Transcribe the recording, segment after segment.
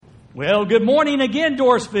Well, good morning again,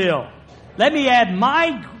 Dorrisville. Let me add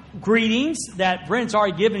my greetings that Brent's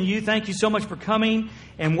already given you. Thank you so much for coming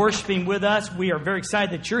and worshiping with us. We are very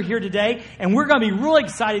excited that you're here today, and we're going to be really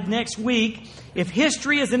excited next week. If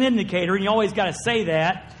history is an indicator, and you always got to say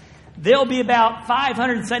that, there'll be about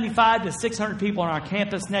 575 to 600 people on our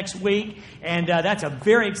campus next week, and that's a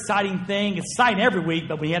very exciting thing. It's exciting every week,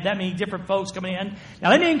 but we have that many different folks coming in.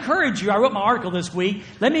 Now, let me encourage you. I wrote my article this week.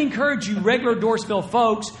 Let me encourage you, regular Dorrisville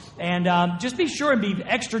folks, and just be sure and be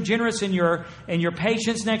extra generous in your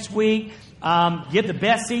patience next week. Give the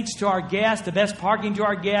best seats to our guests, the best parking to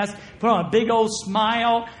our guests. Put on a big old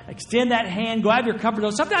smile. Extend that hand. Go out of your comfort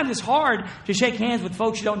zone. Sometimes it's hard to shake hands with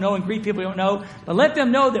folks you don't know and greet people you don't know. But let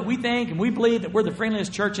them know that we think and we believe that we're the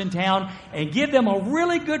friendliest church in town. And give them a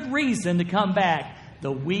really good reason to come back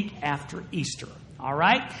the week after Easter. All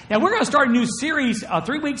right? Now, we're going to start a new series, a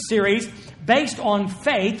 3-week series based on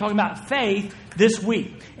faith, talking about faith this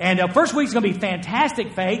week. And first week's going to be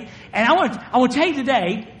fantastic faith. And I want to tell you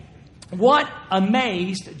today what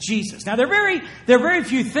amazed Jesus. Now, there are very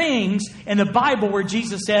few things in the Bible where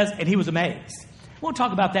Jesus says, and he was amazed. We'll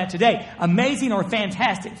talk about that today. Amazing or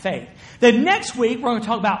fantastic faith. Then next week, we're going to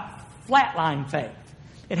talk about flatline faith.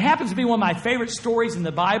 It happens to be one of my favorite stories in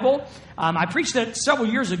the Bible. I preached it several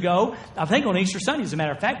years ago, I think on Easter Sunday, as a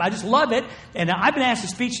matter of fact. But I just love it. And I've been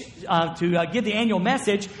asked to give the annual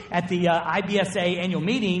message at the IBSA annual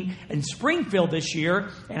meeting in Springfield this year.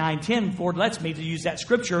 And I intend, Lord lets me, to use that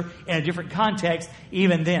scripture in a different context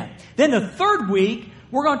even then. Then the third week,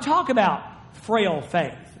 we're going to talk about frail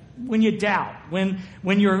faith. When you doubt, when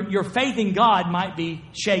your faith in God might be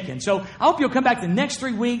shaken. So I hope you'll come back the next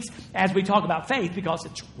 3 weeks as we talk about faith, because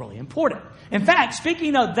it's really important. In fact,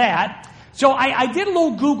 speaking of that, so I did a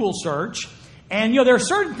little Google search, and there are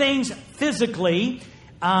certain things physically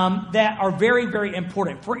that are very, very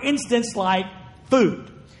important. For instance, like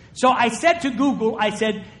food. So I said to Google,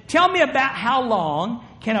 tell me about how long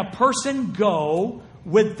can a person go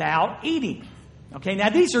without eating? Okay, now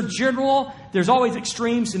these are general. There's always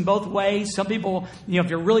extremes in both ways. Some people, if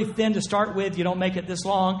you're really thin to start with, you don't make it this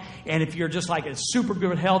long. And if you're just like in super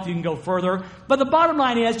good health, you can go further. But the bottom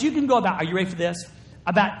line is you can go about, are you ready for this?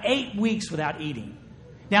 About 8 weeks without eating.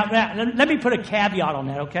 Now, let me put a caveat on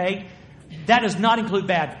that, okay? That does not include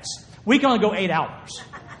Baptists. We can only go 8 hours.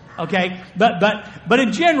 Okay? But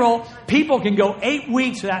in general, people can go 8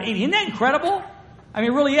 weeks without eating. Isn't that incredible? I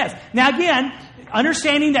mean, it really is. Now, again,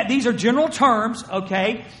 understanding that these are general terms,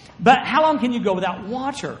 okay, but how long can you go without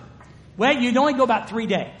water? Well, you'd only go about 3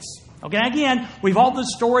 days. Okay, now again, we've all the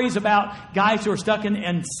stories about guys who are stuck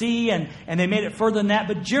in sea and they made it further than that,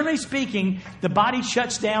 but generally speaking, the body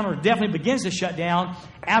shuts down, or definitely begins to shut down,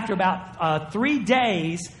 after about 3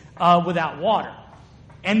 days without water.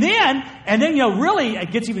 And then, really,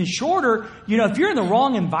 it gets even shorter. If you're in the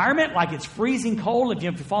wrong environment, like it's freezing cold, if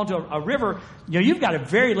you fall into a river, you've got a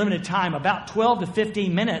very limited time, about 12 to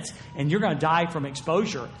 15 minutes, and you're going to die from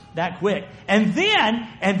exposure that quick. And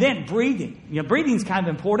then breathing. Breathing is kind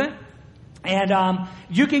of important. And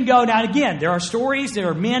you can go, now again, there are stories, there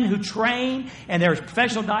are men who train, and there's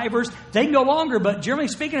professional divers. They can go longer, but generally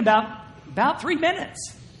speaking, about 3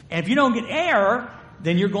 minutes. And if you don't get air,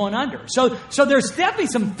 then you're going under. So there's definitely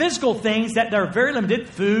some physical things that are very limited.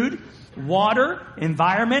 Food, water,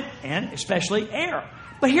 environment, and especially air.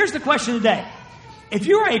 But here's the question today. If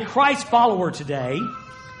you're a Christ follower today,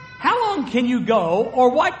 how long can you go, or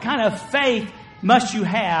what kind of faith must you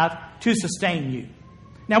have to sustain you?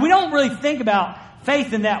 Now, we don't really think about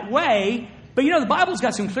faith in that way, but the Bible's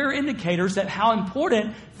got some clear indicators that how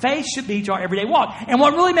important faith should be to our everyday walk. And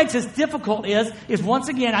what really makes this difficult is once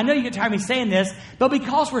again, I know you get tired of me saying this, but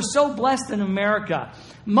because we're so blessed in America,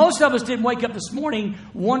 most of us didn't wake up this morning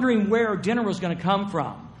wondering where dinner was going to come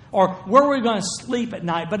from, or where we're going to sleep at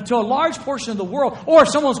night. But to a large portion of the world, or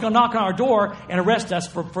someone's going to knock on our door and arrest us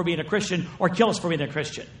for being a Christian, or kill us for being a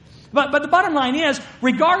Christian. But the bottom line is,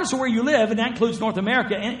 regardless of where you live, and that includes North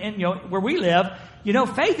America and where we live,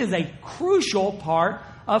 faith is a crucial part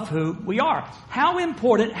of who we are. How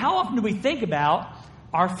important, how often do we think about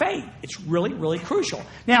our faith? It's really, really crucial.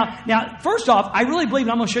 Now, first off, I really believe,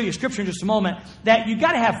 and I'm going to show you a scripture in just a moment, that you've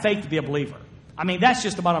got to have faith to be a believer. I mean, that's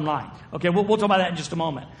just the bottom line. Okay, we'll talk about that in just a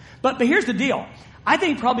moment. But here's the deal. I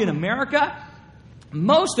think probably in America,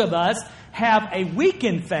 most of us have a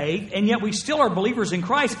weakened faith, and yet we still are believers in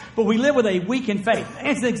Christ, but we live with a weakened faith.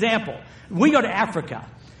 As an example, we go to Africa,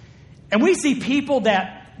 and we see people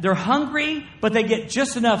that they're hungry, but they get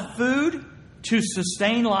just enough food to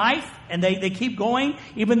sustain life, and they keep going,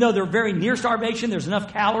 even though they're very near starvation. There's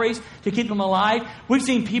enough calories to keep them alive. We've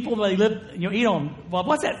seen people that live, eat on, well,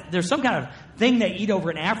 what's that? There's some kind of thing they eat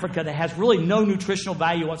over in Africa that has really no nutritional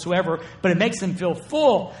value whatsoever, but it makes them feel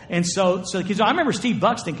full. And so the kids, I remember Steve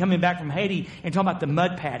Buxton coming back from Haiti and talking about the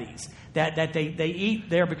mud patties that they eat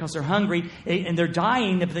there because they're hungry and they're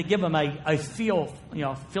dying if they give them a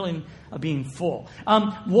feeling of being full.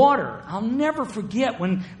 Water. I'll never forget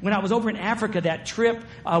when I was over in Africa, that trip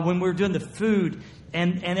when we were doing the food,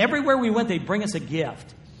 and everywhere we went, they'd bring us a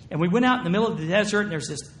gift. And we went out in the middle of the desert, and there's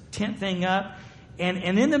this tent thing up.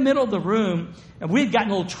 And in the middle of the room, and we had gotten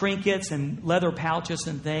little trinkets and leather pouches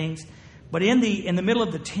and things. But in the middle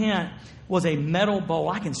of the tent was a metal bowl.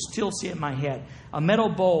 I can still see it in my head. A metal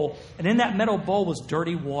bowl. And in that metal bowl was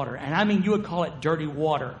dirty water. And I mean, you would call it dirty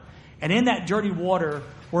water. And in that dirty water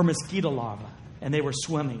were mosquito larvae. And they were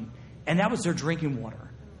swimming. And that was their drinking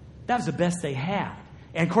water. That was the best they had.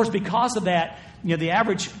 And of course, because of that, the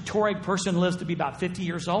average Tuareg person lives to be about 50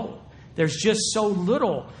 years old. There's just so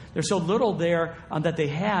little. There's so little there that they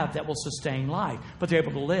have that will sustain life, but they're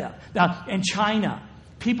able to live. Now, in China,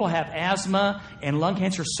 people have asthma and lung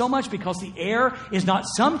cancer so much because the air is not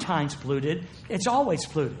sometimes polluted; it's always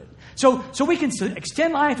polluted. So we can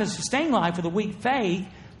extend life and sustain life with a weak faith,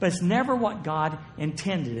 but it's never what God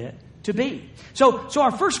intended it to be. So our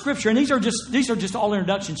first scripture, and these are just all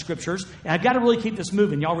introduction scriptures, and I've got to really keep this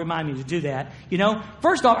moving. Y'all remind me to do that.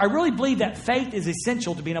 First off, I really believe that faith is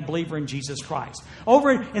essential to being a believer in Jesus Christ.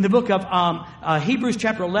 Over in the book of Hebrews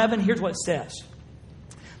chapter 11, here's what it says.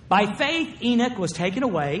 By faith, Enoch was taken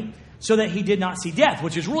away so that he did not see death,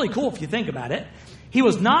 which is really cool if you think about it. He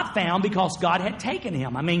was not found because God had taken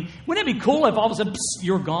him. I mean, wouldn't it be cool if all of a sudden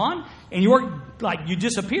you're gone and you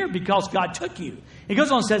disappeared because God took you? He goes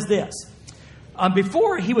on and says this.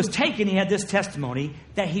 Before he was taken, he had this testimony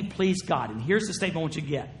that he pleased God. And here's the statement I want you to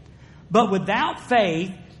get. But without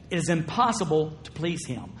faith, it is impossible to please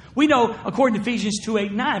him. We know, according to Ephesians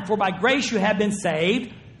 2:8-9, for by grace you have been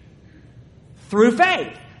saved through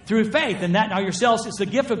faith. Through faith, and that now yourselves is the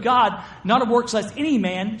gift of God, not of works, lest any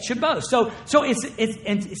man should boast. So it's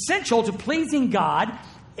essential to pleasing God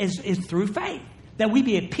is through faith, that we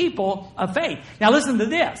be a people of faith. Now listen to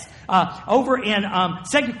this, over in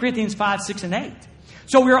 2 Corinthians 5:6-8.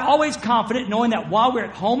 So we are always confident, knowing that while we're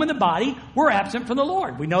at home in the body, we're absent from the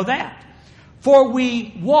Lord. We know that. For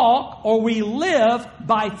we walk or we live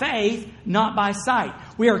by faith, not by sight.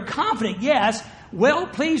 We are confident, yes, well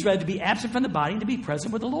pleased rather to be absent from the body and to be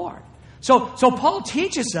present with the Lord. So Paul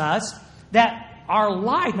teaches us that our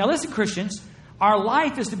life, now listen Christians, our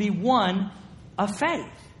life is to be one of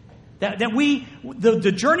faith. That we,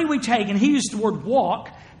 the journey we take, and he used the word walk,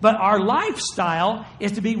 but our lifestyle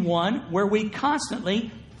is to be one where we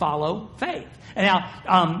constantly follow faith. And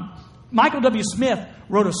now, Michael W. Smith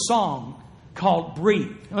wrote a song called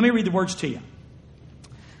Breathe. Let me read the words to you.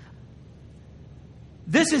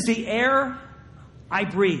 This is the air I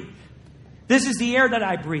breathe. This is the air that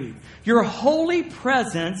I breathe. Your holy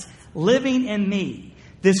presence living in me.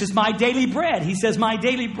 This is my daily bread. He says, my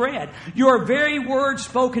daily bread. Your very words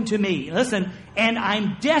spoken to me. Listen, and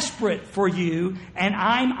I'm desperate for you, and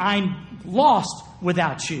I'm lost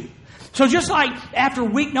without you. So just like after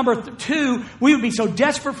week number 2, we would be so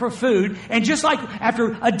desperate for food. And just like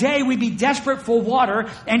after a day, we'd be desperate for water.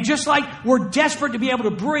 And just like we're desperate to be able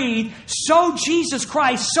to breathe, so Jesus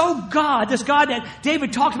Christ, so God, this God that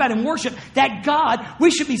David talked about in worship, that God,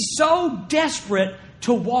 we should be so desperate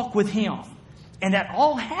to walk with Him. And that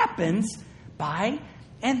all happens by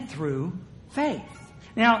and through faith.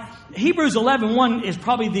 Now, Hebrews 11:1 is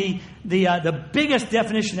probably the biggest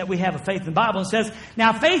definition that we have of faith in the Bible. It says,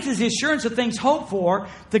 now faith is the assurance of things hoped for,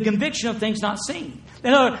 the conviction of things not seen.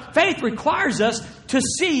 Faith requires us to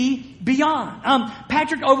see beyond.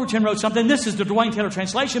 Patrick Overton wrote something. This is the Dwayne Taylor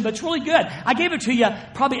translation, but it's really good. I gave it to you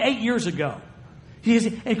probably 8 years ago.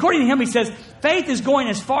 According to him, he says, faith is going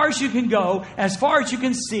as far as you can go, as far as you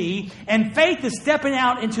can see, and faith is stepping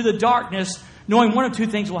out into the darkness, knowing one of two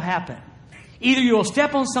things will happen. Either you will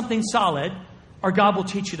step on something solid, or God will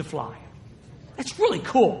teach you to fly. That's really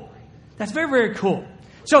cool. That's very, very cool.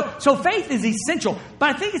 So faith is essential.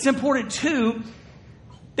 But I think it's important, too,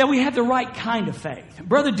 that we have the right kind of faith.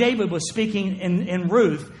 Brother David was speaking in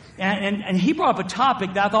Ruth, and he brought up a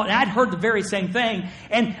topic that I thought, and I'd heard the very same thing.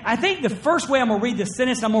 And I think the first way I'm going to read this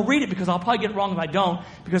sentence, I'm going to read it because I'll probably get it wrong if I don't,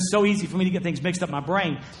 because it's so easy for me to get things mixed up in my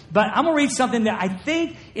brain. But I'm going to read something that I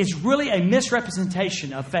think is really a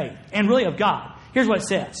misrepresentation of faith, and really of God. Here's what it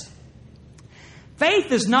says.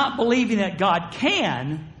 Faith is not believing that God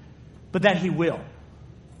can, but that He will.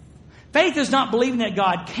 Faith is not believing that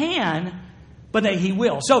God can, but that He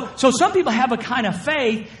will. So some people have a kind of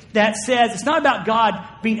faith that says it's not about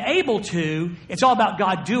God being able to, it's all about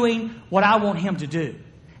God doing what I want Him to do.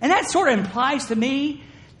 And that sort of implies to me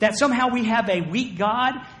that somehow we have a weak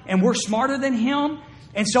God and we're smarter than Him.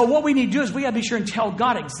 And so what we need to do is we got to be sure and tell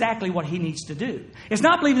God exactly what He needs to do. It's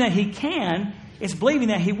not believing that He can, it's believing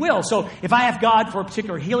that He will. So if I ask God for a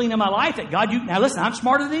particular healing in my life, that God, now listen, I'm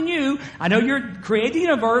smarter than you. I know you're created the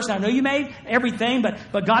universe. I know you made everything,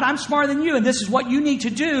 but God, I'm smarter than you. And this is what you need to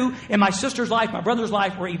do in my sister's life, my brother's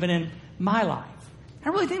life, or even in my life. I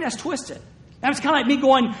really think that's twisted. That was kind of like me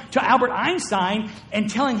going to Albert Einstein and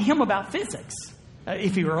telling him about physics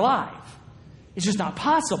if he were alive. It's just not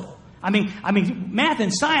possible. I mean, math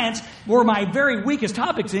and science were my very weakest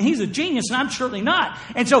topics, and he's a genius, and I'm certainly not.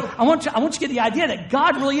 And so I want you to get the idea that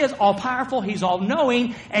God really is all-powerful, He's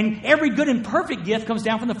all-knowing, and every good and perfect gift comes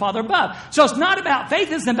down from the Father above. So it's not about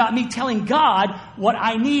faith, it's about me telling God what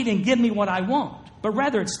I need and give me what I want. But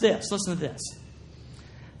rather it's this. Listen to this.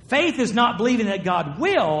 Faith is not believing that God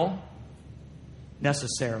will,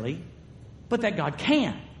 necessarily, but that God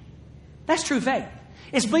can. That's true faith.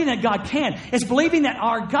 It's believing that God can. It's believing that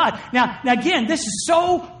our God... Now again, this is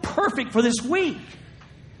so perfect for this week.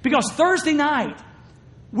 Because Thursday night,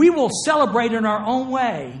 we will celebrate in our own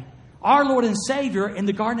way our Lord and Savior in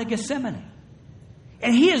the Garden of Gethsemane.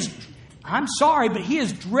 And He is, I'm sorry, but He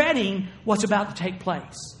is dreading what's about to take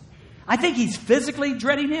place. I think He's physically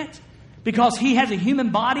dreading it because He has a human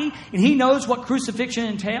body and He knows what crucifixion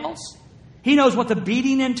entails. He knows what the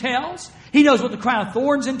beating entails. He knows what the crown of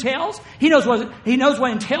thorns entails. He knows what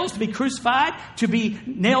it entails to be crucified, to be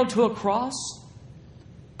nailed to a cross.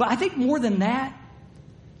 But I think more than that,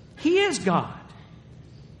 He is God.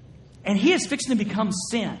 And He is fixing to become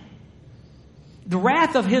sin. The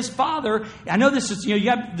wrath of His Father, I know this is, you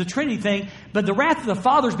have the Trinity thing, but the wrath of the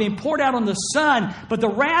Father is being poured out on the Son, but the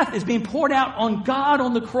wrath is being poured out on God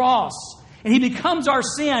on the cross. And He becomes our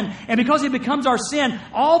sin. And because He becomes our sin,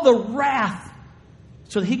 all the wrath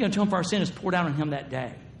so that He can atone for our sin is poured out on Him that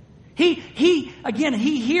day. He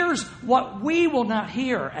hears what we will not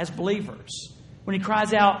hear as believers when He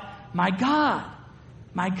cries out, my God,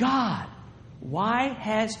 why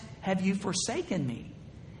have you forsaken me?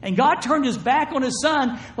 And God turned His back on His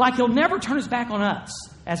Son like He'll never turn His back on us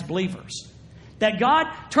as believers. That God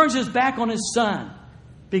turns His back on His Son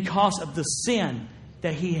because of the sin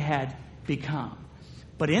that He had become.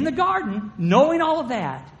 But in the garden, knowing all of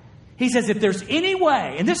that, He says, if there's any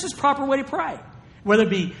way, and this is the proper way to pray, whether it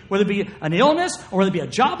be an illness or whether it be a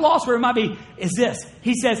job loss, whatever it might be, is this.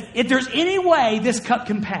 He says, if there's any way this cup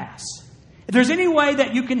can pass, if there's any way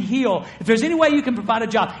that you can heal, if there's any way you can provide a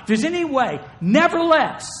job, if there's any way,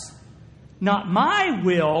 nevertheless, not my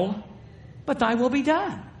will, but thy will be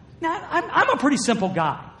done. Now, I'm a pretty simple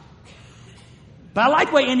guy. But I like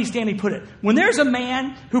the way Andy Stanley put it. When there's a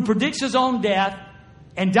man who predicts his own death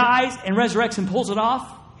and dies and resurrects and pulls it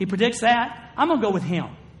off, he predicts that, I'm going to go with him.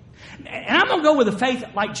 And I'm going to go with the faith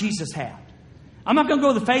like Jesus had. I'm not going to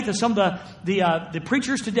go with the faith of some of the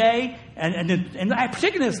preachers today. And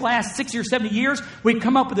particularly in this last 60 or 70 years, we've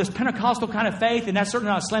come up with this Pentecostal kind of faith, and that's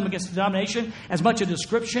certainly not a slam against the denomination as much a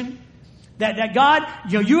description. That God,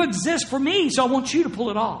 you exist for me, so I want you to pull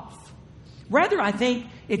it off. Rather, I think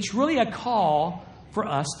it's really a call for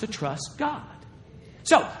us to trust God.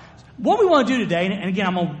 So, what we want to do today, and again,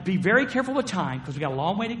 I'm going to be very careful with time because we've got a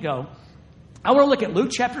long way to go. I want to look at Luke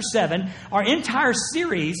chapter 7. Our entire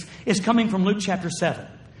series is coming from Luke chapter 7.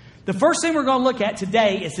 The first thing we're going to look at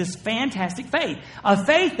today is this fantastic faith. A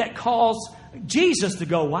faith that calls Jesus to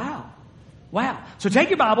go, wow. So take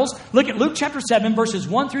your Bibles, look at Luke chapter 7, verses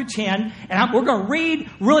 1 through 10, and we're going to read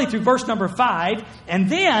really through verse number 5, and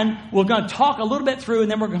then we're going to talk a little bit through,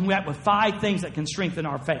 and then we're going to come back with 5 things that can strengthen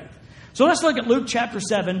our faith. So let's look at Luke chapter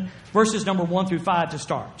 7, verses number 1 through 5 to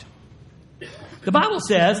start. The Bible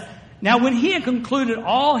says, now when he had concluded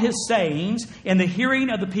all his sayings in the hearing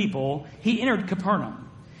of the people, he entered Capernaum.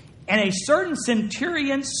 And a certain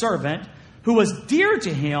centurion's servant, who was dear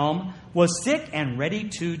to him, was sick and ready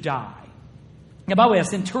to die. Now, by the way, a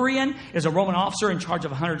centurion is a Roman officer in charge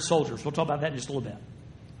of 100 soldiers. We'll talk about that in just a little bit.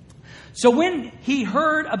 So when he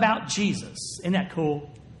heard about Jesus, isn't that cool?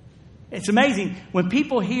 It's amazing. When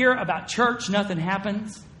people hear about church, nothing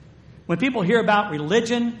happens. When people hear about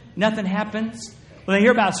religion, nothing happens. When they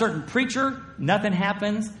hear about a certain preacher, nothing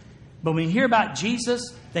happens. But when you hear about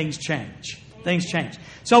Jesus, things change. Things change.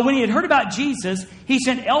 So when he had heard about Jesus, he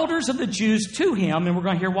sent elders of the Jews to him, and we're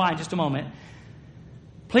going to hear why in just a moment,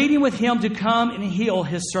 pleading with him to come and heal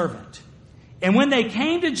his servant. And when they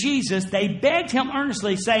came to Jesus, they begged him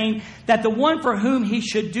earnestly, saying that the one for whom he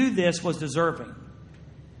should do this was deserving.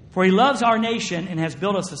 For he loves our nation and has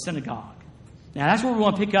built us a synagogue. Now that's where we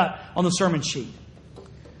want to pick up on the sermon sheet.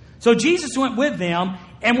 So Jesus went with them,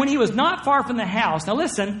 and when he was not far from the house, now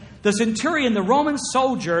listen, the centurion, the Roman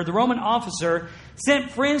soldier, the Roman officer,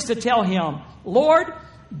 sent friends to tell him, Lord,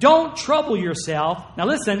 don't trouble yourself. Now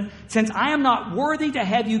listen, since I am not worthy to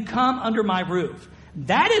have you come under my roof.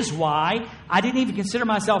 That is why I didn't even consider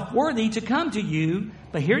myself worthy to come to you.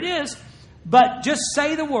 But here it is. But just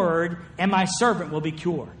say the word and my servant will be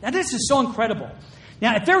cured. Now this is so incredible.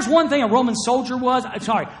 Now if there's one thing a Roman soldier was,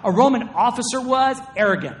 a Roman officer was,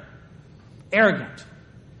 arrogant. Arrogant.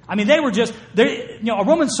 I mean, they were just, a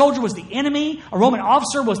Roman soldier was the enemy. A Roman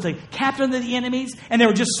officer was the captain of the enemies. And they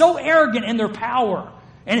were just so arrogant in their power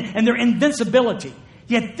and their invincibility.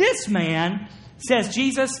 Yet this man says,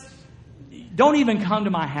 Jesus, don't even come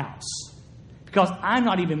to my house because I'm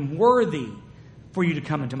not even worthy for you to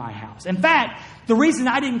come into my house. In fact, the reason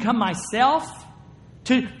I didn't come myself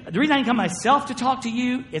to talk to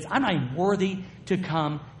you is I'm not even worthy to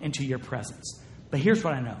come into your presence. But here's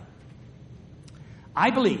what I know. I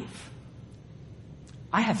believe,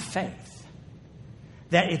 I have faith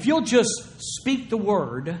that if you'll just speak the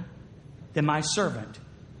word, then my servant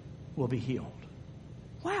will be healed.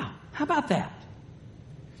 Wow, how about that?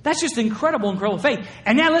 That's just incredible faith.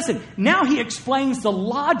 And now listen, now he explains the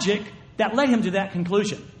logic that led him to that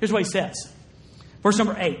conclusion. Here's what he says. Verse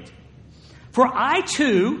number 8. For I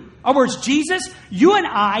too, in other words, Jesus, you and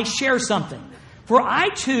I share something. For I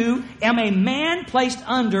too am a man placed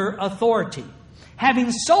under authority,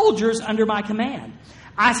 having soldiers under my command.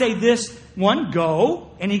 I say this one,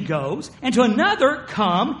 go, and he goes. And to another,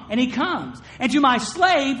 come, and he comes. And to my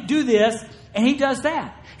slave, do this, and he does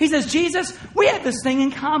that. He says, Jesus, we have this thing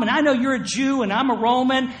in common. I know you're a Jew, and I'm a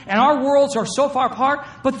Roman, and our worlds are so far apart.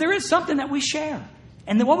 But there is something that we share.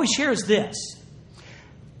 And then what we share is this.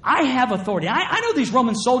 I have authority. I know these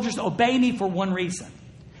Roman soldiers obey me for one reason.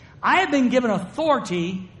 I have been given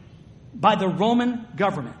authority by the Roman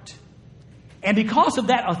government. And because of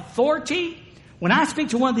that authority, when I speak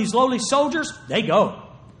to one of these lowly soldiers, they go.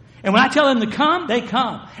 And when I tell them to come, they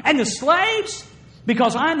come. And the slaves,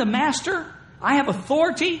 because I'm the master, I have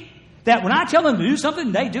authority that when I tell them to do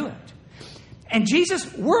something, they do it. And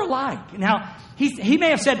Jesus, we're alike. Now, he may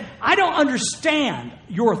have said, I don't understand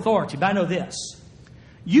your authority, but I know this.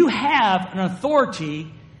 You have an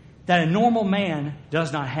authority that a normal man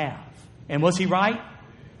does not have. And was he right?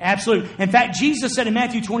 Absolutely. In fact, Jesus said in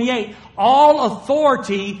Matthew 28, all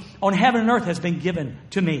authority on heaven and earth has been given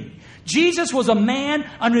to me. Jesus was a man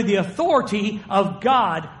under the authority of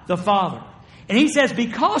God the Father. And he says,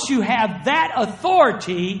 because you have that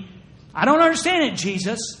authority, I don't understand it,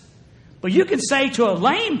 Jesus, but you can say to a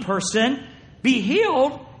lame person, be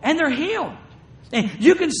healed, and they're healed. And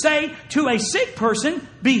you can say to a sick person,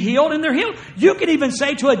 be healed, and they're healed. You can even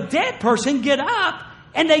say to a dead person, get up,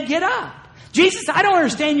 and they get up. Jesus, I don't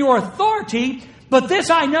understand your authority, but this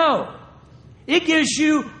I know. It gives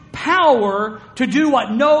you power to do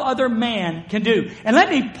what no other man can do. And let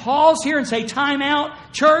me pause here and say, time out.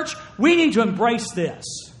 Church, we need to embrace this.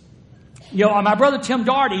 My brother Tim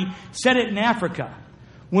Darty said it in Africa.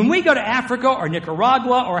 When we go to Africa or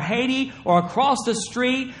Nicaragua or Haiti or across the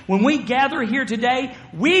street, when we gather here today,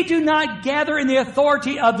 we do not gather in the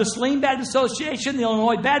authority of the Saline Baptist Association, the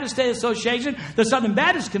Illinois Baptist State Association, the Southern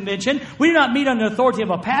Baptist Convention. We do not meet under the authority of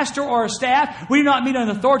a pastor or a staff. We do not meet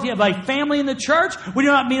under the authority of a family in the church. We do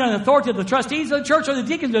not meet under the authority of the trustees of the church or the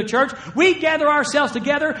deacons of the church. We gather ourselves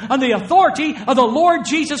together under the authority of the Lord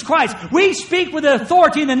Jesus Christ. We speak with the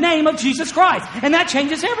authority in the name of Jesus Christ. And that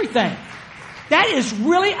changes everything. That is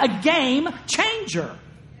really a game changer.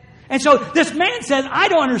 And so this man says, I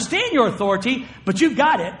don't understand your authority, but you've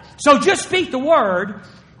got it. So just speak the word.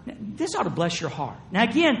 This ought to bless your heart. Now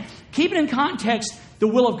again, keep it in context, the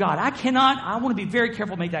will of God. I want to be very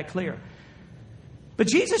careful to make that clear. But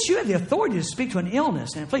Jesus, you have the authority to speak to an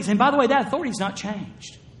illness and please. And by the way, that authority has not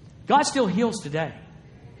changed. God still heals today.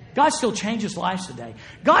 God still changes lives today.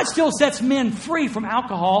 God still sets men free from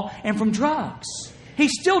alcohol and from drugs. He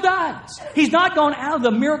still does. He's not gone out of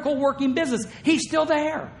the miracle working business. He's still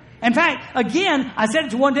there. In fact, again, I said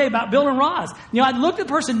it to one day about Bill and Roz. I looked at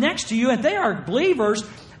the person next to you and they are believers.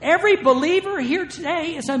 Every believer here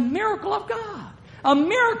today is a miracle of God. A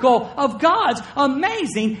miracle of God's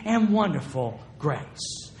amazing and wonderful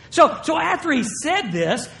grace. So after he said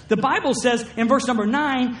this, the Bible says in verse number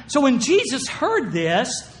 9, so when Jesus heard this,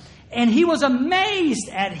 and he was amazed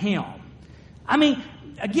at him. I mean,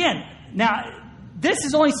 again, now, this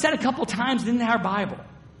is only said a couple times in our Bible.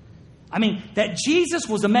 I mean, that Jesus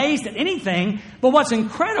was amazed at anything, but what's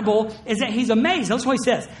incredible is that he's amazed. That's what he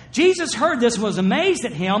says. Jesus heard this and was amazed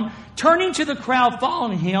at him. Turning to the crowd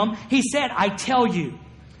following him, he said, I tell you,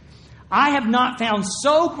 I have not found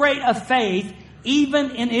so great a faith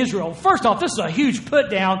even in Israel. First off, this is a huge put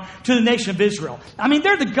down to the nation of Israel. I mean,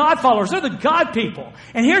 they're the God followers. They're the God people.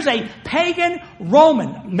 And here's a pagan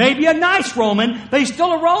Roman, maybe a nice Roman, but he's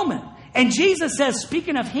still a Roman. And Jesus says,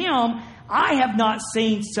 speaking of him, I have not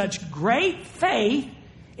seen such great faith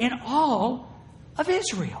in all of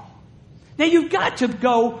Israel. Now, you've got to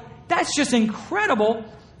go, that's just incredible.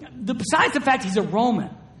 Besides the fact he's a Roman,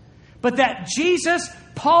 but that Jesus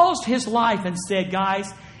paused his life and said,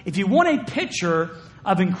 guys, if you want a picture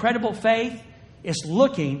of incredible faith, it's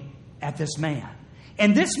looking at this man.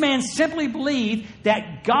 And this man simply believed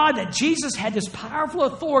that that Jesus had this powerful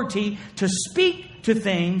authority to speak to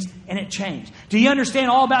things, and it changed. Do you understand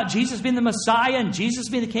all about Jesus being the Messiah and Jesus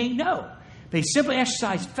being the King? No. But he simply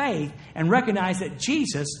exercised faith and recognized that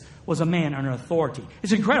Jesus was a man under authority.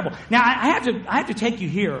 It's incredible. Now, I have to take you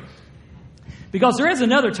here, because there is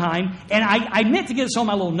another time, and I meant to get this on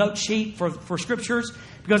my little note sheet for scriptures,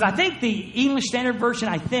 because I think the English Standard Version,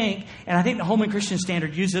 and I think the Holman Christian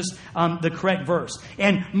Standard uses the correct verse.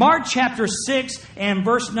 And Mark chapter 6 and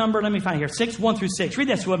verse number, let me find it here, 6, 1 through 6. Read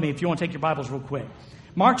this with me if you want to take your Bibles real quick.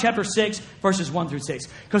 Mark chapter 6, verses 1 through 6.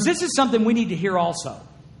 Because this is something we need to hear also.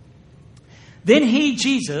 Then he,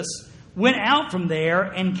 Jesus, went out from there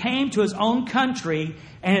and came to his own country,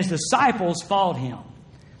 and his disciples followed him.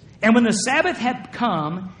 And when the Sabbath had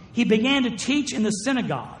come, he began to teach in the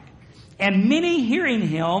synagogue. And many hearing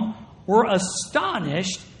him were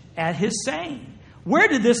astonished at his saying, where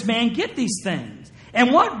did this man get these things?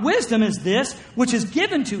 And what wisdom is this which is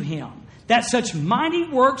given to him, that such mighty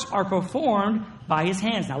works are performed by his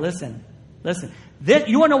hands? Now listen.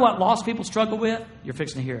 You want to know what lost people struggle with? You're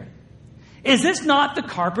fixing to hear it. Is this not the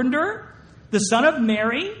carpenter, the son of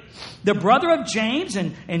Mary, the brother of James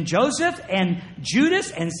and Joseph and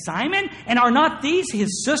Judas and Simon? And are not these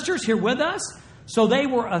his sisters here with us? So they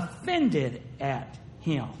were offended at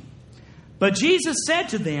him. But Jesus said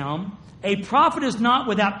to them, a prophet is not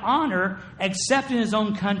without honor except in his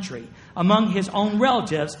own country, among his own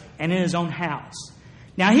relatives, and in his own house.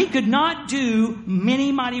 Now he could not do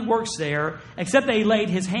many mighty works there, except that he laid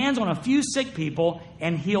his hands on a few sick people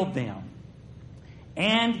and healed them.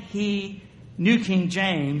 And he, New King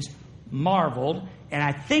James, marveled, and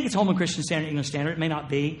I think it's Holman Christian Standard, English Standard, it may not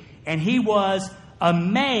be, and he was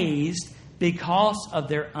amazed because of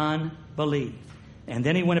their unbelief. And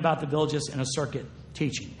then he went about the villages in a circuit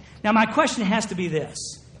teaching. Now my question has to be this.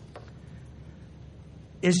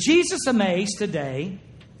 Is Jesus amazed today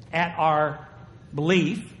at our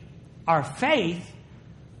belief, our faith,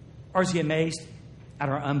 or is he amazed at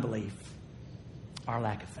our unbelief, our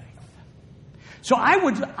lack of faith? So I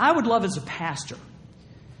would love as a pastor,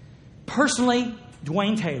 personally,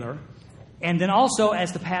 Dwayne Taylor, and then also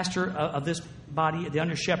as the pastor of this body, the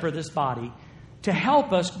under shepherd of this body, to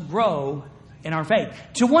help us grow in our faith.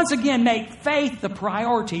 To once again make faith the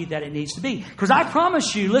priority that it needs to be. Because I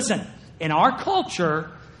promise you, listen, in our culture,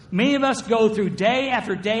 many of us go through day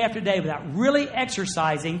after day after day without really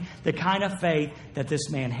exercising the kind of faith that this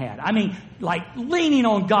man had. I mean, like leaning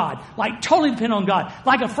on God, like totally dependent on God,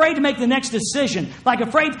 like afraid to make the next decision, like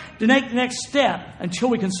afraid to make the next step until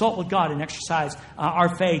we consult with God and exercise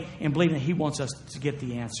our faith and believing that he wants us to get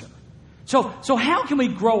the answer. So how can we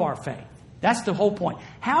grow our faith? That's the whole point.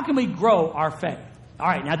 How can we grow our faith? All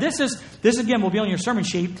right, now this again will be on your sermon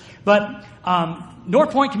sheet, but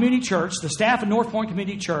North Point Community Church, the staff of North Point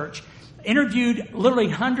Community Church, interviewed literally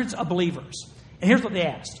hundreds of believers. And here's what they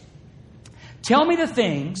asked. Tell me the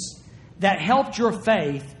things that helped your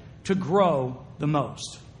faith to grow the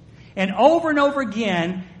most. And over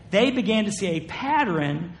again, they began to see a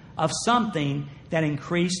pattern of something that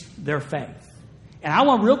increased their faith. And I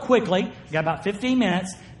want real quickly, we've got about 15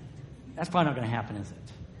 minutes. That's probably not going to happen, is it?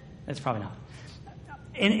 That's probably not.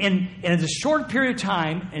 In a short period of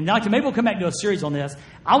time, and maybe we'll come back to a series on this,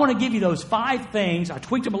 I want to give you those 5 things. I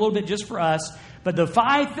tweaked them a little bit just for us, but the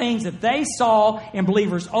 5 things that they saw in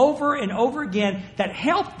believers over and over again that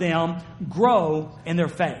helped them grow in their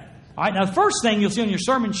faith. All right, now the first thing you'll see on your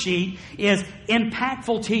sermon sheet is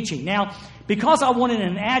impactful teaching. Now, because I wanted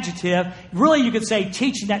an adjective, really you could say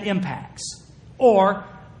teaching that impacts, or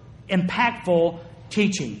impactful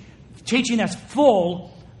teaching. Teaching that's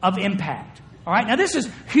full of impact. All right. Now this is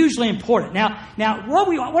hugely important. Now what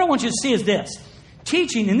I want you to see is this.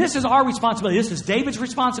 Teaching, and this is our responsibility. This is David's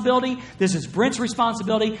responsibility. This is Brent's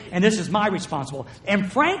responsibility. And this is my responsibility.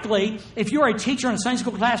 And frankly, if you're a teacher in a Sunday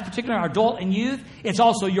school class, particularly our adult and youth, it's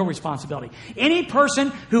also your responsibility. Any person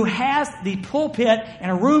who has the pulpit in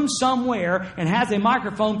a room somewhere and has a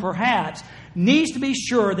microphone perhaps needs to be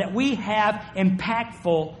sure that we have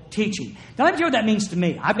impactful teaching. Now let me tell you what that means to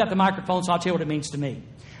me. I've got the microphone, so I'll tell you what it means to me.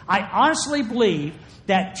 I honestly believe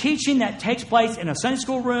that teaching that takes place in a Sunday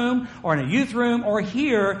school room or in a youth room or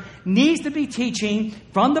here needs to be teaching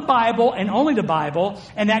from the Bible and only the Bible,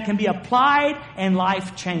 and that can be applied and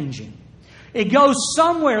life-changing. It goes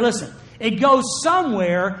somewhere, listen, it goes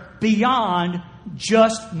somewhere beyond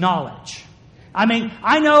just knowledge. I mean,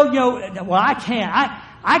 I know,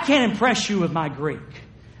 I can't impress you with my Greek.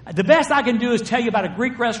 The best I can do is tell you about a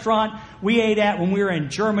Greek restaurant we ate at when we were in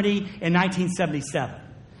Germany in 1977.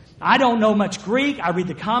 I don't know much Greek. I read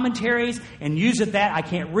the commentaries and use it that. I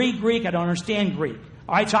can't read Greek. I don't understand Greek.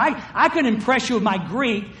 All right, so I could impress you with my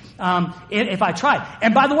Greek if I tried.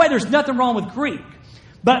 And by the way, there's nothing wrong with Greek.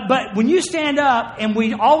 But when you stand up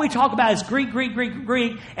and all we talk about is Greek,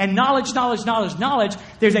 and knowledge,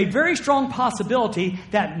 there's a very strong possibility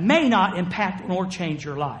that may not impact nor change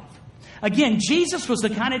your life. Again, Jesus was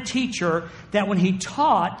the kind of teacher that when He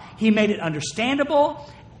taught, He made it understandable,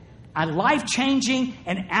 and life-changing,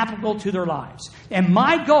 and applicable to their lives. And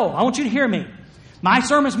my goal, I want you to hear me, my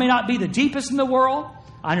sermons may not be the deepest in the world,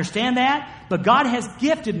 I understand that, but God has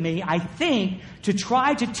gifted me, I think, to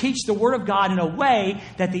try to teach the Word of God in a way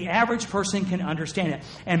that the average person can understand it.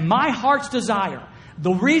 And my heart's desire,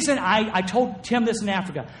 the reason I told Tim this in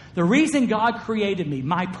Africa, the reason God created me,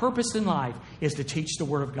 my purpose in life, is to teach the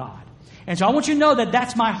Word of God. And so I want you to know that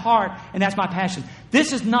that's my heart and that's my passion.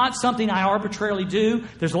 This is not something I arbitrarily do.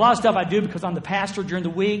 There's a lot of stuff I do because I'm the pastor during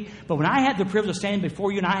the week. But when I had the privilege of standing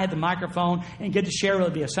before you and I had the microphone and get to share,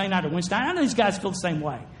 whether it be a Sunday night or Wednesday night, I know these guys feel the same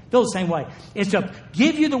way. It's to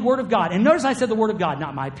give you the Word of God. And notice I said the Word of God,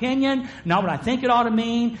 not my opinion, not what I think it ought to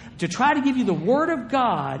mean. To try to give you the Word of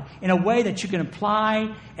God in a way that you can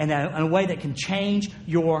apply and in a way that can change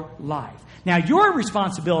your life. Now, your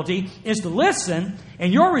responsibility is to listen,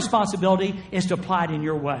 and your responsibility is to apply it in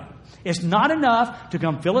your way. It's not enough to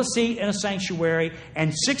come fill a seat in a sanctuary,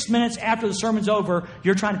 and 6 minutes after the sermon's over,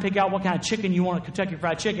 you're trying to pick out what kind of chicken you want at Kentucky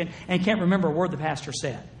Fried Chicken, and can't remember a word the pastor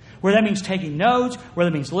said. Where that means taking notes, where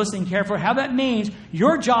that means listening carefully, how that means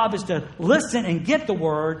your job is to listen and get the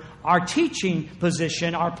Word. Our teaching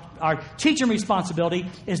position, our teaching responsibility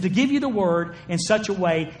is to give you the Word in such a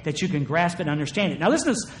way that you can grasp it and understand it. Now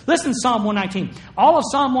listen to Psalm 119. All of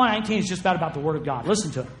Psalm 119 is just about the Word of God.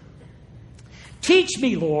 Listen to it. Teach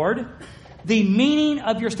me, Lord, the meaning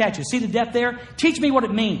of your statutes. See the depth there? Teach me what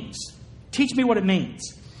it means. Teach me what it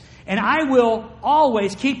means. And I will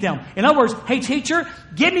always keep them. In other words, hey, teacher,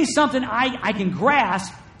 give me something I can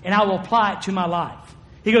grasp, and I will apply it to my life.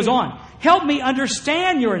 He goes on, help me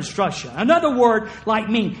understand your instruction. Another word like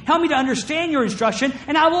mean. Help me to understand your instruction,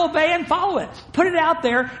 and I will obey and follow it. Put it out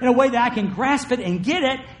there in a way that I can grasp it and get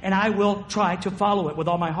it, and I will try to follow it with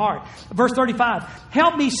all my heart. Verse 35,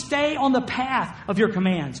 help me stay on the path of your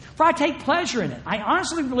commands, for I take pleasure in it. I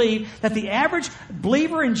honestly believe that the average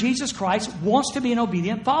believer in Jesus Christ wants to be an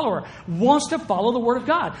obedient follower, wants to follow the Word of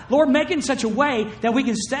God. Lord, make it in such a way that we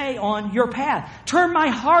can stay on your path. Turn my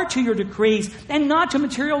heart to your decrees and not to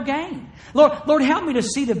material gain. Lord, help me to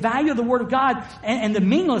see the value of the Word of God and the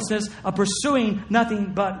meaninglessness of pursuing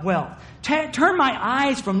nothing but wealth. Turn my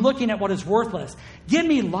eyes from looking at what is worthless. Give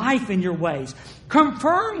me life in your ways.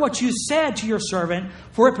 Confirm what you said to your servant,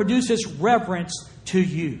 for it produces reverence to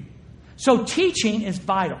you. So teaching is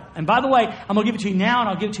vital. And by the way, I'm going to give it to you now and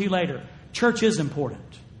I'll give it to you later. Church is important.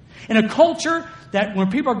 In a culture that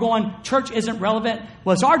when people are going, church isn't relevant,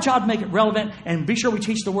 well, it's our job to make it relevant and be sure we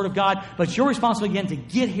teach the Word of God. But it's your responsibility, again, to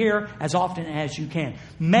get here as often as you can.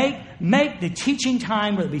 Make the teaching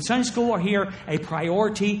time, whether it be Sunday school or here, a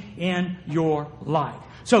priority in your life.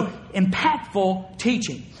 So, impactful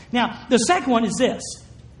teaching. Now, the second one is this.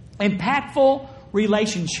 Impactful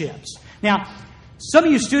relationships. Now, some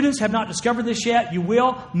of you students have not discovered this yet. You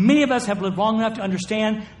will. Many of us have lived long enough to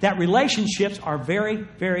understand that relationships are very,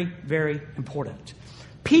 very, very important.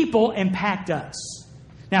 People impact us.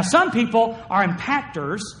 Now, some people are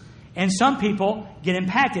impactors, and some people get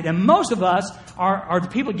impacted. And most of us are the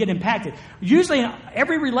people that get impacted. Usually in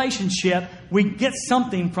every relationship, we get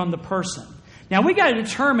something from the person. Now, we got to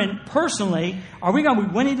determine personally, are we going to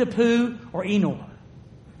be Winnie the Pooh or Enor?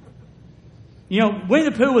 You know, Winnie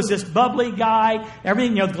the Pooh was this bubbly guy.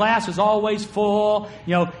 Everything, the glass was always full.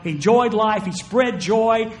 He enjoyed life. He spread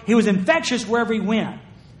joy. He was infectious wherever he went.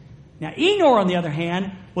 Now, Enor, on the other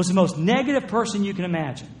hand, was the most negative person you can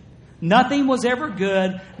imagine. Nothing was ever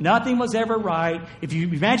good. Nothing was ever right. If you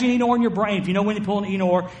imagine Enor in your brain, if you know Winnie the Pooh and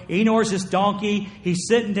Enor's this donkey. He's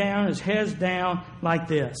sitting down, his head's down like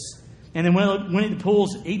this. And then Winnie the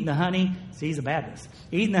Pooh's eating the honey. See, he's a badass.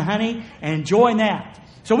 Eating the honey and enjoying that.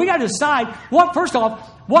 So we got to decide, first off,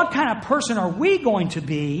 what kind of person are we going to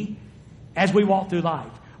be as we walk through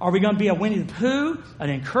life? Are we going to be a Winnie the Pooh, an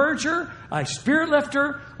encourager, a spirit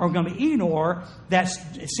lifter, or are we going to be Eeyore that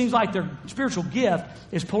it seems like their spiritual gift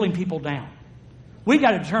is pulling people down? We've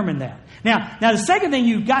got to determine that. Now, the second thing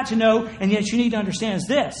you've got to know, and yet you need to understand is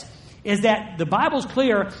this, is that the Bible's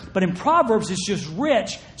clear, but in Proverbs it's just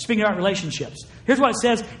rich speaking about relationships. Here's what it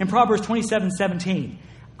says in Proverbs 27:17.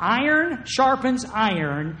 Iron sharpens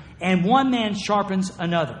iron, and one man sharpens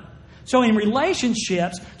another. So in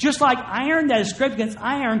relationships, just like iron that is scraped against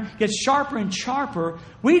iron gets sharper and sharper,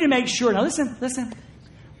 we need to make sure, now listen,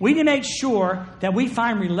 we need to make sure that we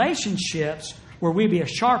find relationships where we be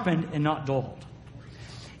sharpened and not dulled.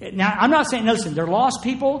 Now, I'm not saying, listen, they're lost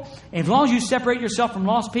people, and as long as you separate yourself from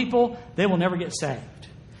lost people, they will never get saved.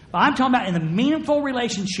 But I'm talking about in the meaningful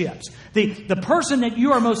relationships. The person that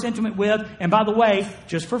you are most intimate with, and by the way,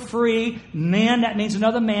 just for free, men, that means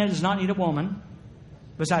another man does not need a woman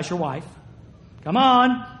besides your wife. Come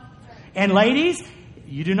on. And ladies,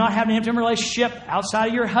 you do not have an intimate relationship outside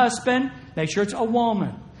of your husband. Make sure it's a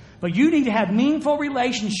woman. But you need to have meaningful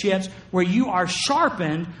relationships where you are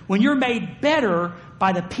sharpened, when you're made better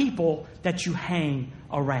by the people that you hang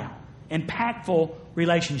around. Impactful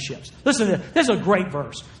relationships. Listen to this. This is a great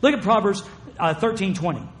verse. Look at Proverbs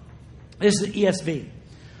 13:20. This is the ESV.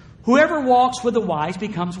 Whoever walks with the wise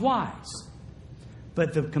becomes wise,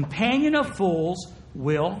 but the companion of fools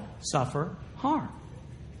will suffer harm.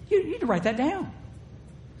 You need to write that down.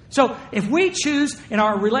 So if we choose in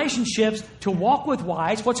our relationships to walk with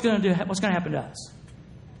wise, what's going to happen to us?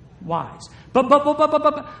 Wise. But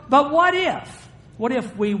what if? What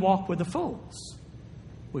if we walk with the fools?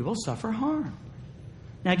 We will suffer harm.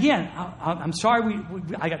 Now again, I'm sorry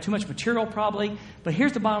I got too much material probably, but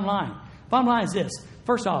here's the bottom line. Bottom line is this.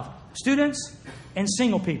 First off, students and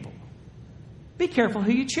single people, be careful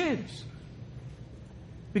who you choose.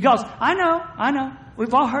 Because I know,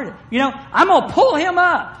 we've all heard it. You know, I'm going to pull him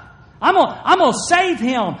up. I'm going to save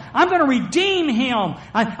him. I'm going to redeem him.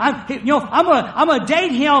 I'm going to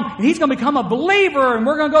date him, and he's going to become a believer, and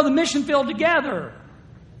we're going to go to the mission field together.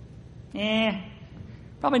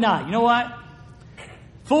 Probably not. You know what?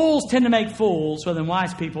 Fools tend to make fools, so then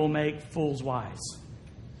wise people make fools wise.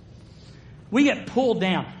 We get pulled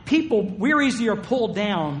down. We're easier pulled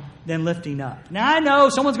down than lifting up. Now, I know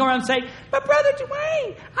someone's going around and say, but Brother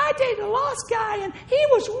Dwayne, I dated a lost guy, and he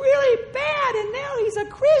was really bad, and now he's a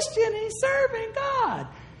Christian, and he's serving God.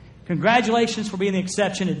 Congratulations for being the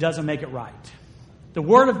exception. It doesn't make it right. The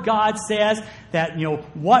Word of God says that,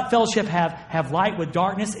 what fellowship have light with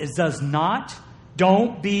darkness? It does not.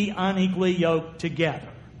 Don't be unequally yoked together.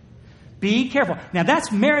 Be careful. Now,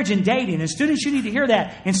 that's marriage and dating. And students, you need to hear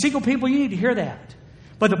that. And single people, you need to hear that.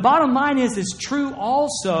 But the bottom line is, it's true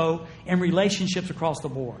also in relationships across the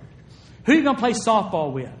board. Who are you going to play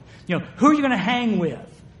softball with? Who are you going to hang with?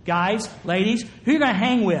 Guys, ladies, who are you going to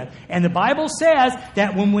hang with? And the Bible says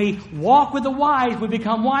that when we walk with the wise, we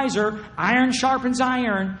become wiser. Iron sharpens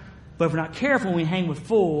iron. But if we're not careful, when we hang with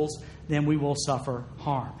fools, then we will suffer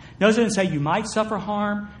harm. Notice it doesn't say you might suffer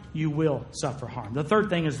harm. You will suffer harm. The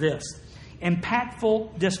third thing is this.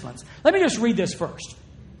 Impactful disciplines. Let me just read this first.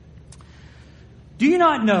 Do you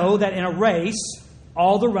not know that in a race,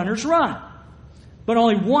 all the runners run, but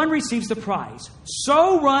only one receives the prize?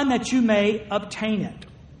 So run that you may obtain it.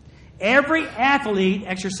 Every athlete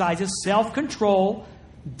exercises self-control,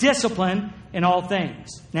 discipline in all things.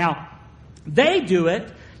 Now, they do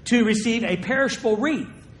it to receive a perishable wreath,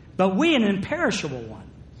 but we an imperishable one.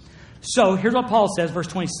 So here's what Paul says, verse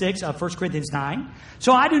 26 of 1 Corinthians 9.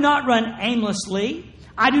 So I do not run aimlessly.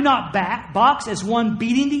 I do not box as one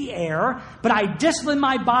beating the air, but I discipline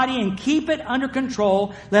my body and keep it under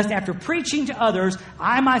control, lest after preaching to others,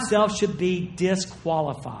 I myself should be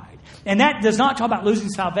disqualified. And that does not talk about losing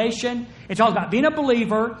salvation. It talks about being a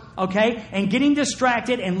believer, okay, and getting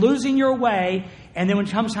distracted and losing your way. And then when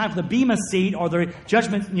it comes time for the bema seat or the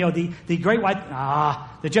judgment, the great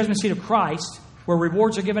white, the judgment seat of Christ, where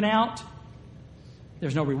rewards are given out,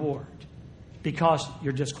 there's no reward because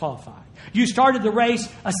you're disqualified. You started the race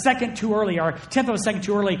a second too early or a tenth of a second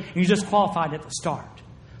too early, and you're disqualified at the start.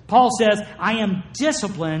 Paul says, I am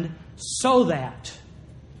disciplined so that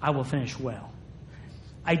I will finish well.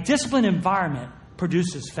 A disciplined environment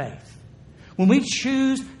produces faith. When we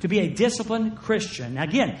choose to be a disciplined Christian, now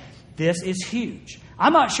again, this is huge.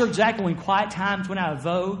 I'm not sure exactly when quiet times went out of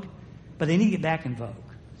vogue, but they need to get back in vogue.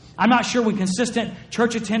 I'm not sure when consistent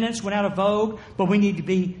church attendance went out of vogue, but we need to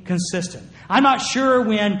be consistent. I'm not sure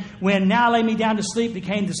when now lay me down to sleep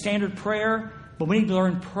became the standard prayer, but we need to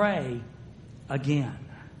learn to pray again.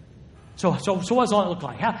 So what does all that look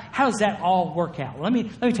like? How does that all work out? Well, let me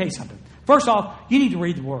tell you something. First off, you need to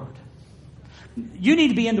read the Word. You need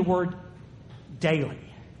to be in the Word daily.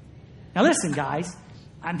 Now listen, guys.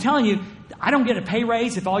 I'm telling you, I don't get a pay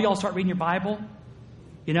raise if all y'all start reading your Bible.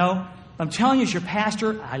 You know, I'm telling you as your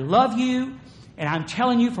pastor, I love you. And I'm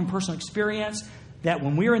telling you from personal experience that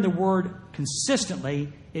when we're in the Word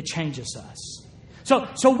consistently, it changes us.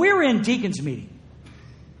 So we're in deacons meeting.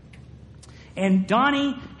 And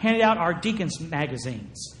Donnie handed out our deacons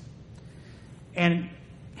magazines. And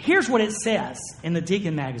here's what it says in the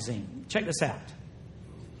deacon magazine. Check this out.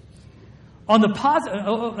 On the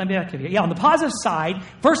positive side,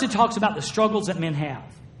 first it talks about the struggles that men have.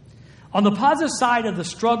 On the positive side of the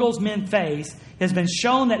struggles men face, it has been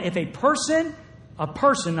shown that if a person,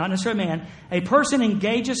 not necessarily a man, a person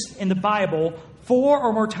engages in the Bible 4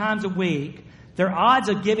 or more times a week, their odds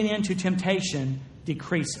of giving in to temptation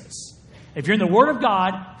decreases. If you're in the Word of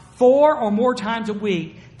God 4 or more times a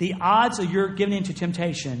week, the odds of your giving in to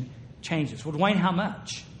temptation changes. Well, Dwayne, how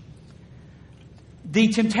much? The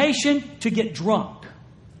temptation to get drunk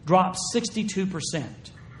drops 62%.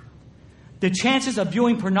 The chances of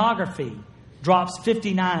viewing pornography drops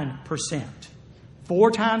 59%.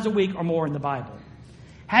 4 times a week or more in the Bible.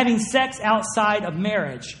 Having sex outside of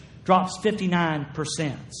marriage drops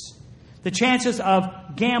 59%. The chances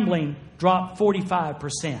of gambling drop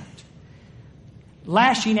 45%.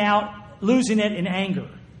 Lashing out, losing it in anger,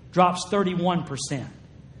 drops 31%.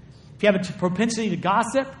 If you have a propensity to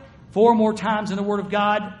gossip 4 more times in the Word of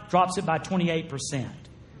God, drops it by 28%.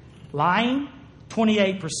 Lying,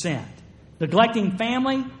 28%. Neglecting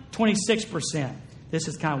family, 26%. This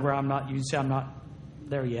is kind of where I'm not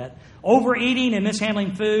there yet. Overeating and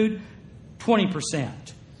mishandling food,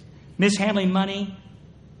 20%. Mishandling money,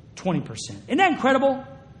 20%. Isn't that incredible?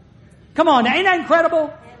 Come on, now, ain't that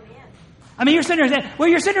incredible? I mean, you're sitting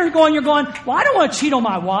there going, well, I don't want to cheat on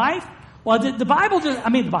my wife. Well,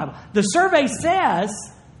 the survey says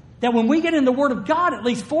that when we get in the Word of God at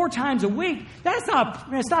least 4 times a week,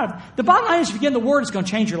 the bottom line is if you get in the Word, it's going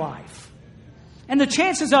to change your life. And the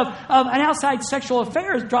chances of an outside sexual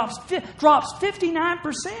affair drops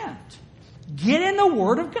 59%. Get in the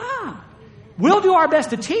Word of God. We'll do our best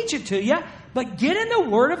to teach it to you, but get in the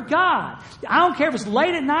Word of God. I don't care if it's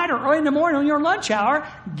late at night or early in the morning on your lunch hour.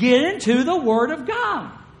 Get into the Word of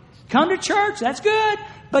God. Come to church, that's good,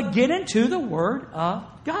 but get into the Word of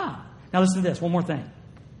God. Now listen to this, one more thing.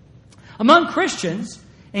 Among Christians,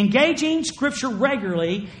 engaging Scripture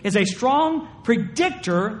regularly is a strong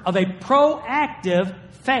predictor of a proactive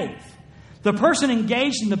faith. The person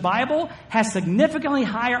engaged in the Bible has significantly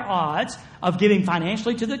higher odds of giving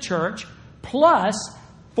financially to the church, plus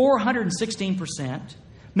 416%.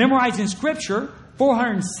 Memorizing Scripture,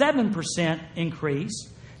 407% increase.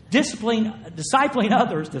 Discipling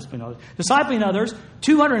others,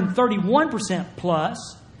 231%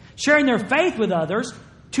 plus. Sharing their faith with others,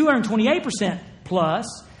 228%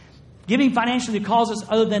 plus. Giving financially to causes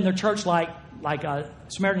other than their church, like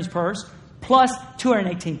Samaritan's Purse, plus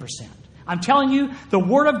 218%. I'm telling you, the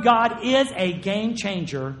Word of God is a game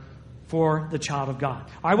changer for the child of God.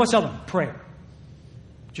 All right, what's the other one? Prayer.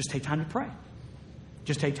 Just take time to pray.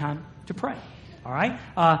 Just take time to pray. All right?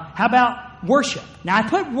 How about worship? Now, I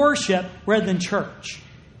put worship rather than church.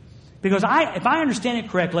 Because if I understand it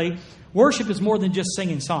correctly, worship is more than just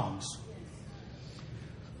singing songs.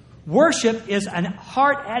 Worship is a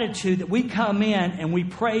heart attitude that we come in and we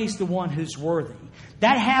praise the one who's worthy.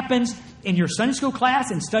 That happens in your Sunday school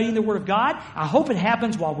class and studying the Word of God. I hope it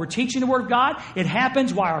happens while we're teaching the Word of God. It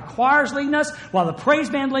happens while our choir's leading us, while the praise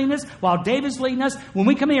band leading us, while David's leading us. When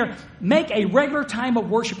we come here, make a regular time of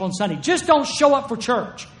worship on Sunday. Just don't show up for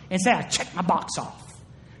church and say, I checked my box off.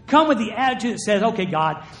 Come with the attitude that says, okay,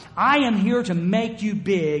 God, I am here to make you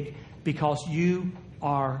big because you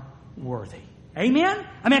are worthy. Amen?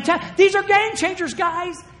 I mean, these are game changers,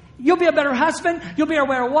 guys. You'll be a better husband. You'll be a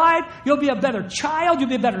better wife. You'll be a better child. You'll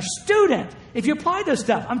be a better student if you apply this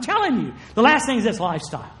stuff. I'm telling you. The last thing is this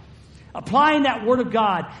lifestyle. Applying that Word of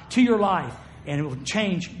God to your life, and it will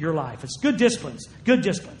change your life. It's good disciplines. Good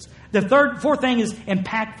disciplines. The fourth thing is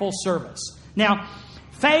impactful service. Now,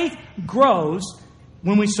 faith grows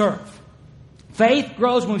when we serve. Faith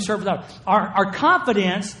grows when we serve with others. Our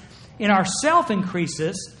confidence in ourself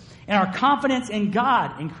increases, and our confidence in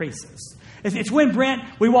God increases. It's when, Brent,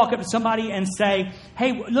 we walk up to somebody and say,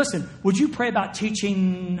 hey, listen, would you pray about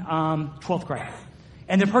teaching 12th grade?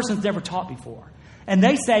 And the person's never taught before. And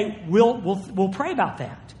they say, we'll pray about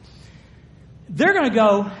that. They're going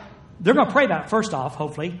to pray about it first off,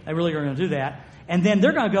 hopefully. They really are going to do that. And then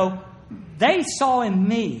they're going to go, they saw in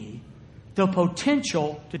me the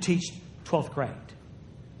potential to teach 12th grade.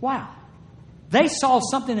 Wow. They saw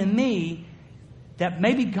something in me that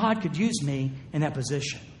maybe God could use me in that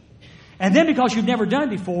position. And then because you've never done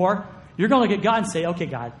it before, you're going to look at God and say, okay,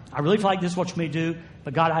 God, I really feel like this is what you may do,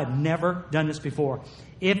 but God, I've never done this before.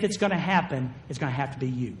 If it's going to happen, it's going to have to be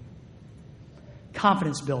you.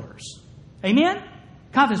 Confidence builders. Amen?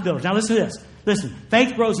 Confidence builders. Now listen to this. Listen,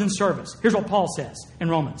 faith grows in service. Here's what Paul says in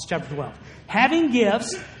Romans chapter 12. Having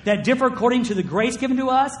gifts that differ according to the grace given to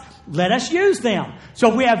us, let us use them. So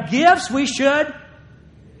if we have gifts, we should,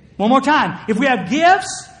 one more time, if we have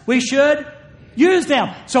gifts, we should use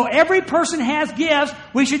them. So every person has gifts,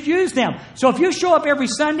 we should use them. So if you show up every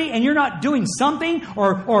Sunday and you're not doing something,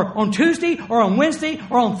 or on Tuesday, or on Wednesday,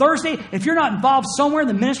 or on Thursday, if you're not involved somewhere in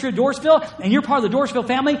the ministry of Dorrisville, and you're part of the Dorrisville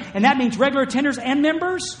family, and that means regular attenders and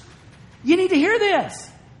members, you need to hear this.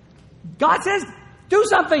 God says, do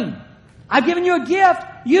something. I've given you a gift,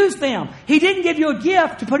 use them. He didn't give you a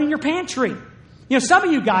gift to put in your pantry. You know, some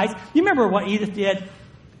of you guys, you remember what Edith did?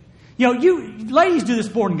 You know, you ladies do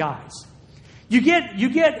this more than guys. You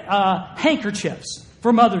get handkerchiefs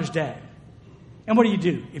for Mother's Day. And what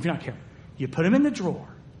do if you're not careful? You put them in the drawer.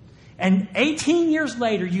 And 18 years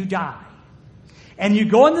later, you die. And you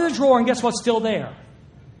go into the drawer, and guess what's still there?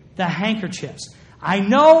 The handkerchiefs. I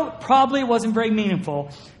know probably it wasn't very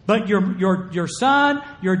meaningful, but your son,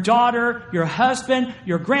 your daughter, your husband,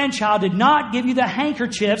 your grandchild did not give you the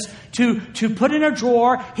handkerchiefs to put in a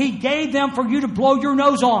drawer. He gave them for you to blow your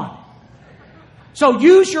nose on. So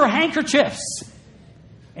use your handkerchiefs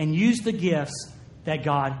and use the gifts that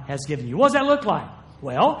God has given you. What does that look like?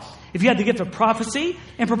 Well, if you had the gift of prophecy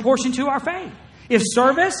in proportion to our faith. If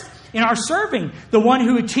service, in our serving. The one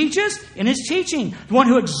who teaches, in his teaching. The one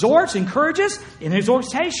who exhorts, encourages, in his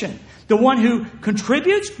exhortation. The one who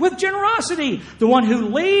contributes with generosity. The one who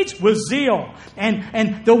leads with zeal.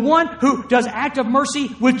 And the one who does act of mercy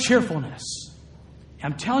with cheerfulness.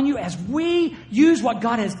 I'm telling you, as we use what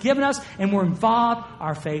God has given us and we're involved,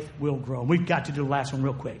 our faith will grow. We've got to do the last one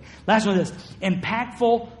real quick. Last one is this.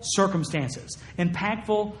 Impactful circumstances.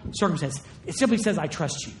 Impactful circumstances. It simply says, I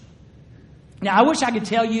trust you. Now, I wish I could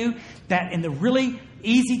tell you that in the really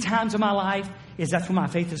easy times of my life, that's when my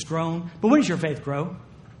faith has grown. But when does your faith grow?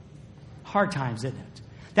 Hard times, isn't it?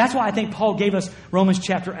 That's why I think Paul gave us Romans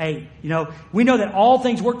chapter 8. You know, we know that all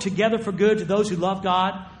things work together for good to those who love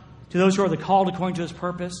God, to those who are the called according to his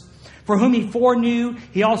purpose. For whom he foreknew,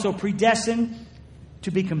 he also predestined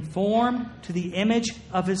to be conformed to the image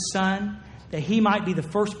of his Son, that he might be the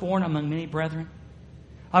firstborn among many brethren.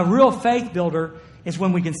 A real faith builder is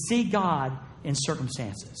when we can see God in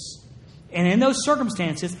circumstances. And in those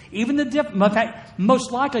circumstances, even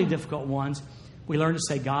most likely difficult ones, we learn to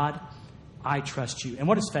say, God, I trust you. And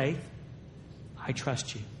what is faith? I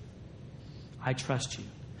trust you. I trust you.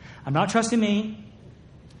 I'm not trusting me.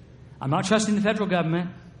 I'm not trusting the federal government.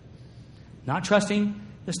 Not trusting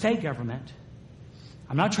the state government.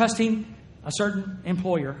 I'm not trusting a certain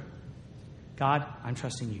employer. God, I'm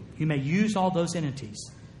trusting you. You may use all those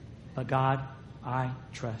entities, but God, I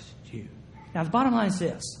trust you. Now, the bottom line is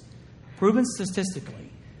this. Proven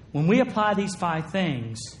statistically, when we apply these 5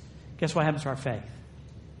 things, guess what happens to our faith?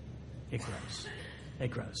 It grows.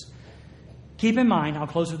 It grows. Keep in mind, I'll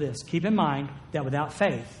close with this. Keep in mind that without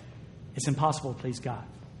faith, it's impossible to please God.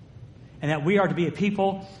 And that we are to be a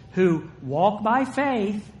people who walk by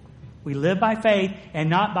faith, we live by faith, and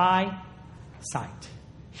not by sight.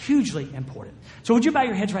 Hugely important. So would you bow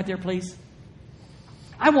your heads right there, please?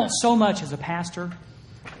 I want so much as a pastor.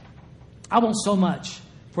 I want so much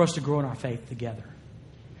for us to grow in our faith together.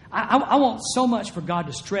 I want so much for God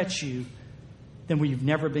to stretch you than where you've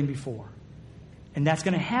never been before. And that's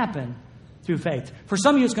going to happen through faith. For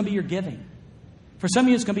some of you, it's going to be your giving. For some of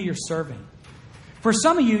you, it's going to be your serving. For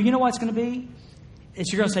some of you, you know what it's going to be?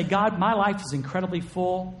 You're going to say, God, my life is incredibly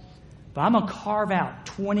full, but I'm going to carve out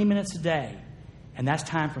 20 minutes a day, and that's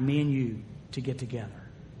time for me and you to get together.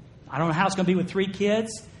 I don't know how it's going to be with 3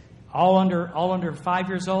 kids, all under 5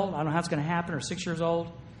 years old. I don't know how it's going to happen, or 6 years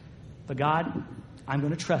old. But God, I'm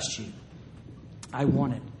going to trust you. I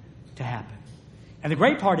want it to happen. And the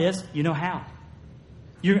great part is, you know how.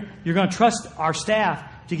 You're going to trust our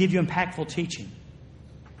staff to give you impactful teaching.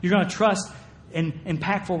 You're going to trust in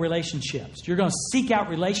impactful relationships. You're going to seek out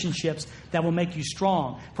relationships that will make you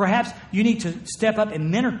strong. Perhaps you need to step up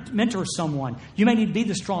and mentor someone. You may need to be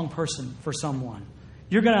the strong person for someone.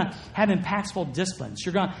 You're going to have impactful disciplines.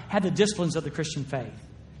 You're going to have the disciplines of the Christian faith.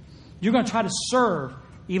 You're going to try to serve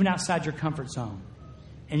even outside your comfort zone.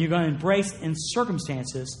 And you're going to embrace in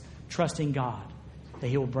circumstances, trusting God that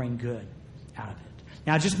He will bring good out of it.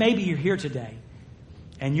 Now, just maybe you're here today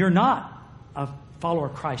and you're not a follower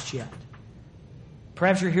of Christ yet.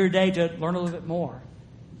 Perhaps you're here today to learn a little bit more.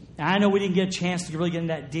 Now, I know we didn't get a chance to really get in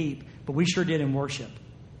that deep, but we sure did in worship.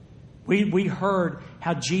 We heard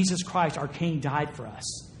how Jesus Christ, our King, died for us.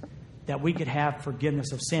 that we could have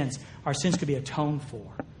forgiveness of sins. Our sins could be atoned for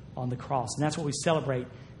on the cross. And that's what we celebrate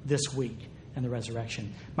this week in the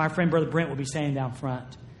resurrection. My friend, Brother Brent, will be standing down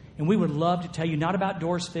front. And we would love to tell you not about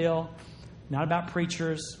Dorrisville, not about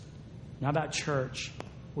preachers, not about church.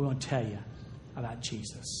 We want to tell you about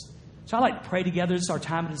Jesus. So I'd like to pray together. This is our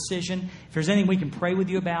time of decision. If there's anything we can pray with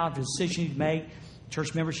you about, the decision you make,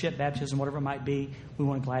 church membership, baptism, whatever it might be, we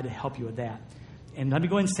want to be glad to help you with that. And let me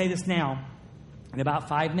go ahead and say this now. In about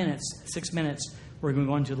 5 minutes, 6 minutes, we're going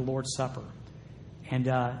to go into the Lord's Supper. And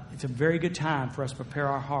it's a very good time for us to prepare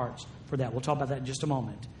our hearts for that. We'll talk about that in just a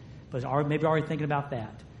moment. But maybe already thinking about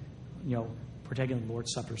that, partaking the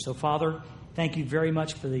Lord's Supper. So, Father, thank you very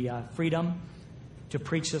much for the freedom to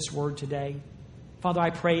preach this word today. Father, I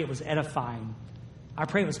pray it was edifying. I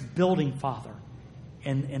pray it was building, Father,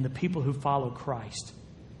 and the people who follow Christ.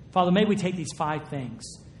 Father, may we take these 5 things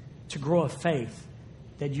to grow a faith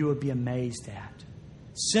that you would be amazed at.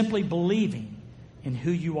 Simply believing in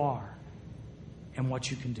who you are and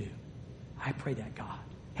what you can do. I pray that, God.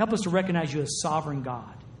 Help us to recognize you as sovereign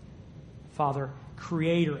God. Father,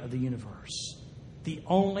 creator of the universe. The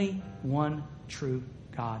only one true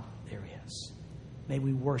God there is. May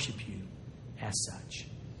we worship you as such.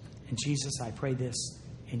 And Jesus, I pray this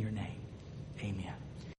in your name. Amen.